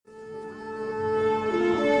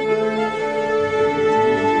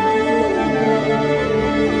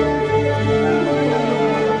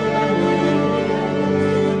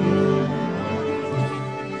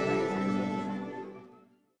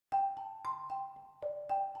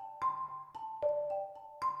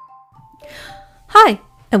Hi,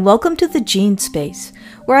 and welcome to the Gene Space,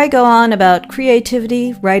 where I go on about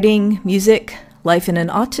creativity, writing, music, life in an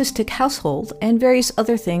autistic household, and various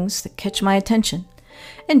other things that catch my attention.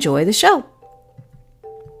 Enjoy the show!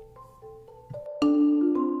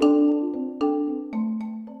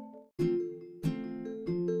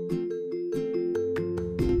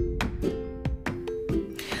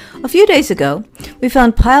 A few days ago, we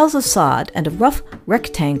found piles of sod and a rough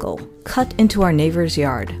rectangle cut into our neighbor's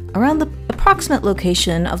yard, around the approximate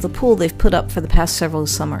location of the pool they've put up for the past several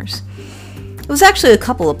summers. It was actually a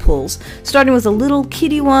couple of pools, starting with a little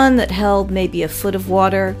kiddie one that held maybe a foot of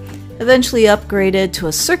water, eventually upgraded to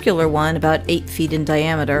a circular one about 8 feet in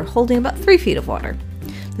diameter, holding about 3 feet of water.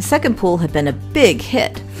 The second pool had been a big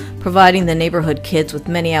hit, providing the neighborhood kids with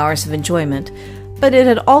many hours of enjoyment, but it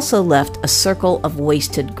had also left a circle of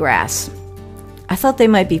wasted grass. I thought they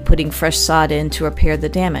might be putting fresh sod in to repair the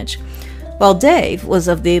damage, while Dave was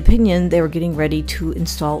of the opinion they were getting ready to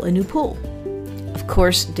install a new pool. Of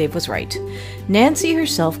course, Dave was right. Nancy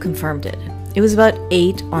herself confirmed it. It was about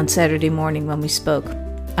 8 on Saturday morning when we spoke.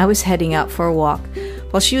 I was heading out for a walk,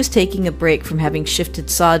 while she was taking a break from having shifted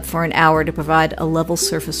sod for an hour to provide a level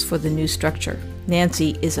surface for the new structure.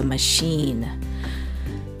 Nancy is a machine.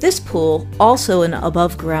 This pool, also an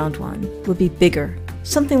above-ground one, would be bigger,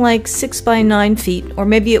 something like 6 by 9 feet, or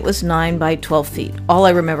maybe it was 9 by 12 feet. All I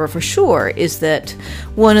remember for sure is that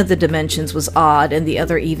one of the dimensions was odd and the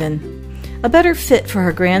other even. A better fit for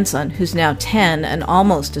her grandson, who's now 10 and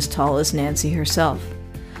almost as tall as Nancy herself.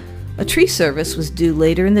 A tree service was due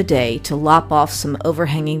later in the day to lop off some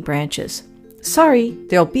overhanging branches. "Sorry,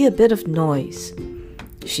 there'll be a bit of noise,"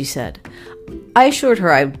 she said. I assured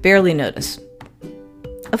her I would barely notice.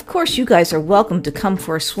 "Of course you guys are welcome to come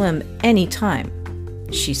for a swim any time,"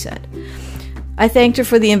 she said. I thanked her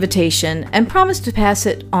for the invitation and promised to pass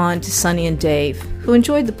it on to Sonny and Dave, who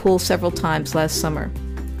enjoyed the pool several times last summer.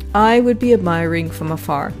 I would be admiring from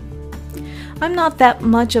afar. "I'm not that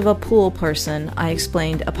much of a pool person," I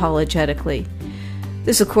explained apologetically.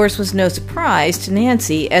 This, of course, was no surprise to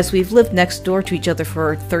Nancy, as we've lived next door to each other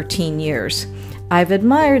for 13 years. I've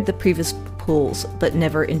admired the previous pools, but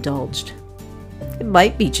never indulged. It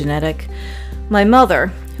might be genetic. My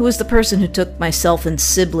mother, who was the person who took myself and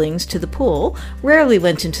siblings to the pool, rarely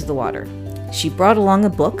went into the water. She brought along a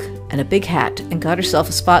book and a big hat and got herself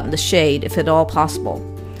a spot in the shade if at all possible.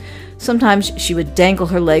 Sometimes she would dangle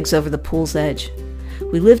her legs over the pool's edge.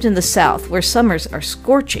 We lived in the South, where summers are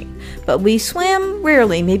scorching, but we swam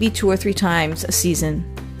rarely, maybe 2 or 3 times a season.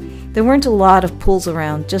 There weren't a lot of pools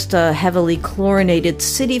around, just a heavily chlorinated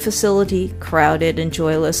city facility, crowded and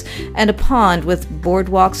joyless, and a pond with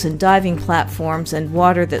boardwalks and diving platforms and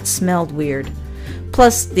water that smelled weird.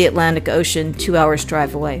 Plus the Atlantic Ocean 2 hours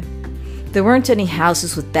drive away. There weren't any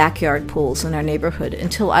houses with backyard pools in our neighborhood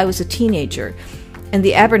until I was a teenager, and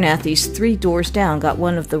the Abernathys 3 doors down got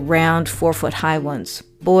one of the round 4-foot-high ones.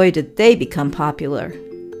 Boy, did they become popular.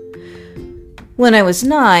 When I was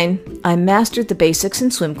 9, I mastered the basics in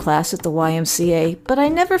swim class at the YMCA, but I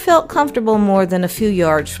never felt comfortable more than a few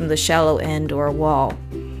yards from the shallow end or a wall.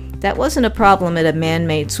 That wasn't a problem at a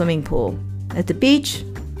man-made swimming pool. At the beach,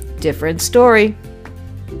 different story.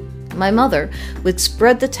 My mother would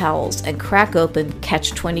spread the towels and crack open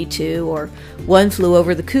Catch-22 or One Flew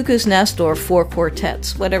Over the Cuckoo's Nest or 4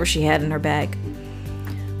 Quartets, whatever she had in her bag.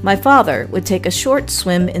 My father would take a short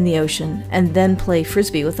swim in the ocean and then play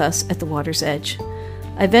frisbee with us at the water's edge.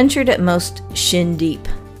 I ventured at most shin deep,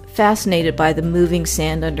 fascinated by the moving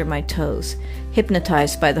sand under my toes,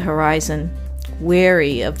 hypnotized by the horizon,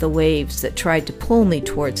 wary of the waves that tried to pull me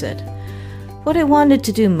towards it. What I wanted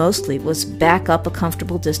to do mostly was back up a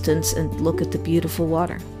comfortable distance and look at the beautiful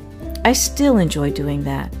water. I still enjoy doing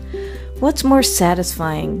that. What's more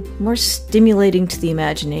satisfying, more stimulating to the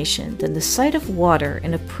imagination than the sight of water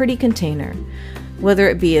in a pretty container, whether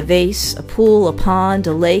it be a vase, a pool, a pond,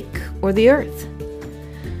 a lake, or the earth?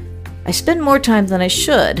 I spend more time than I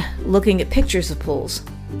should looking at pictures of pools,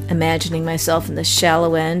 imagining myself in the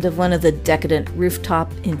shallow end of one of the decadent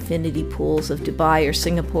rooftop infinity pools of Dubai or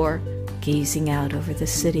Singapore, gazing out over the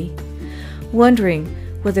city, wondering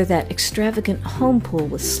whether that extravagant home pool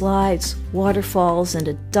with slides, waterfalls, and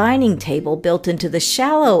a dining table built into the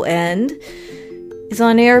shallow end is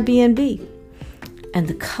on Airbnb. And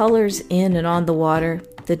the colors in and on the water,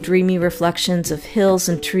 the dreamy reflections of hills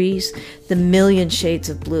and trees, the million shades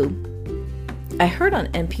of blue. I heard on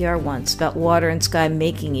NPR once about water and sky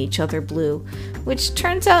making each other blue, which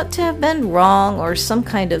turns out to have been wrong or some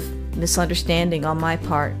kind of misunderstanding on my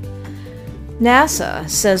part. NASA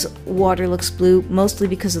says water looks blue mostly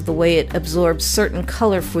because of the way it absorbs certain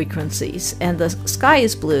color frequencies, and the sky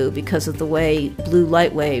is blue because of the way blue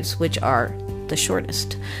light waves, which are the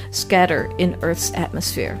shortest, scatter in Earth's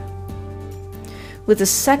atmosphere. With the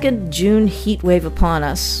second June heat wave upon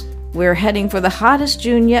us, we're heading for the hottest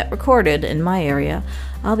June yet recorded in my area.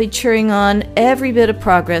 I'll be cheering on every bit of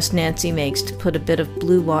progress Nancy makes to put a bit of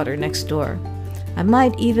blue water next door. I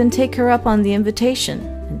might even take her up on the invitation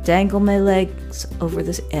and dangle my legs over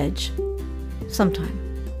this edge sometime.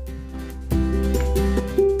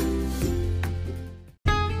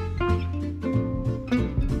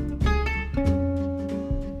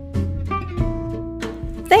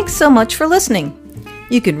 Thanks so much for listening.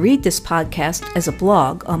 You can read this podcast as a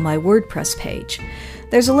blog on my WordPress page.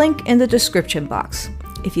 There's a link in the description box.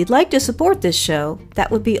 If you'd like to support this show,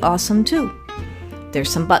 that would be awesome too.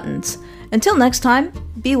 There's some buttons. Until next time,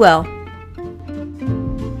 be well.